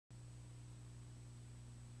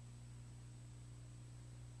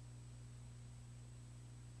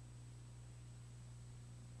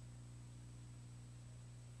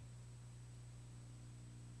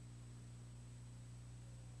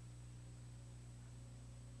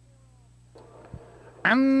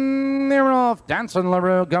And they're off. Dancing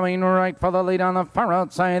LaRue going right for the lead on the far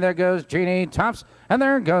outside. There goes Jeannie Tops. And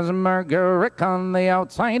there goes Margot Rick on the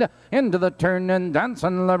outside. Into the turn and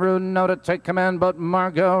Dancing LaRue now to take command. But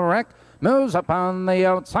Margot Rick moves up on the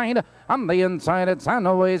outside. On the inside, it's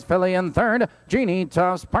Anoways Philly in third. Jeannie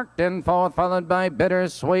Tops parked in fourth, followed by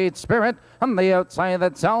Bittersweet Spirit. On the outside,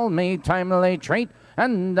 that's All Me, Timely Treat.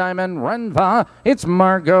 And Diamond Renva. It's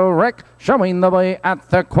Margot Rick showing the way at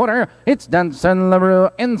the quarter. It's Dancing LaRue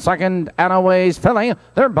in second. Anoways Philly.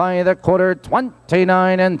 They're by the quarter,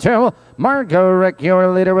 29-2. Margot Rick,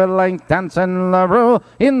 your leader with length. Dancing LaRue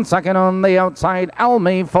in second on the outside.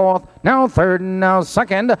 Alme fourth. Now third, now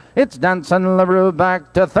second. It's Dancing LaRue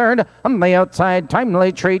back to third. On the outside,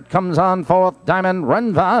 Timely Treat comes on fourth. Diamond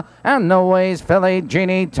Renva. And Anoways Philly,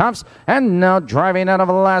 Jeannie Tops. And now driving out of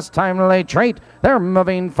the last, Timely Treat. They're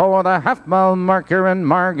moving for the half-mile marker, and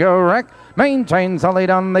Margot Rick maintains the lead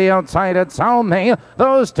on the outside. It's Alme.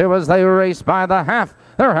 Those two as they race by the half.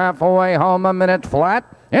 They're halfway home, a minute flat.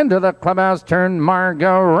 Into the clubhouse turn,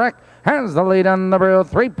 Margot Rick has the lead on the brew,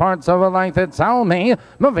 3 parts of a length. It's Alme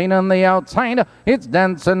moving on the outside. It's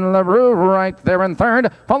Dancing LaRue right there in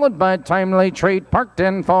third, followed by Timely Treat parked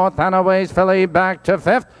in fourth. Anoways Philly back to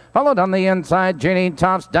fifth, followed on the inside Jeannie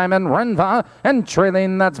Tops, Diamond Renva, and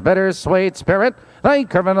trailing that's Bittersweet Spirit. They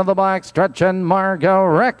curve into the black stretch, and Margot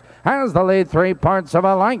Rick has the lead, 3 parts of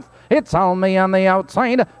a length. It's Alme on the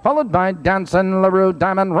outside, followed by Dancing LaRue,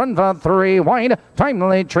 Diamond Renva 3 wide.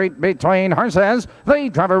 Timely Treat between horses. They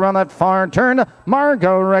drive around that far turn.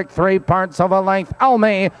 Margot Rick 3 parts of a length.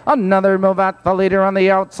 Alme another move at the leader on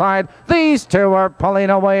the outside. These two are pulling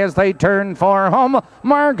away as they turn for home.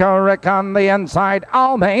 Margot Rick on the inside.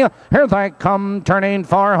 Alme, here they come turning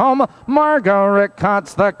for home. Margot Rick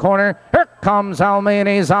cuts the corner. Here comes Alme and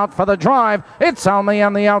he's out for the drive. It's Alme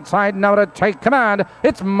on the outside now to take command.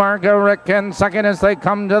 It's Margot Rick in second as they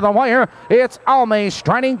come to the wire. It's Alme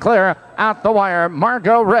striding clear at the wire.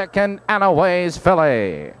 Margot Rick and Anoways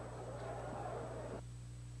Philly.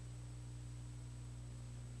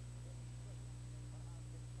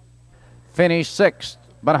 Finished sixth,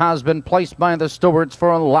 but has been placed by the stewards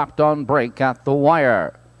for a lapped-on break at the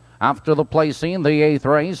wire. After the placing, the 8th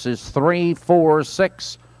race is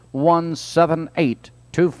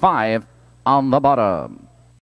 3-4-6-1-7-8-2-5 on the bottom.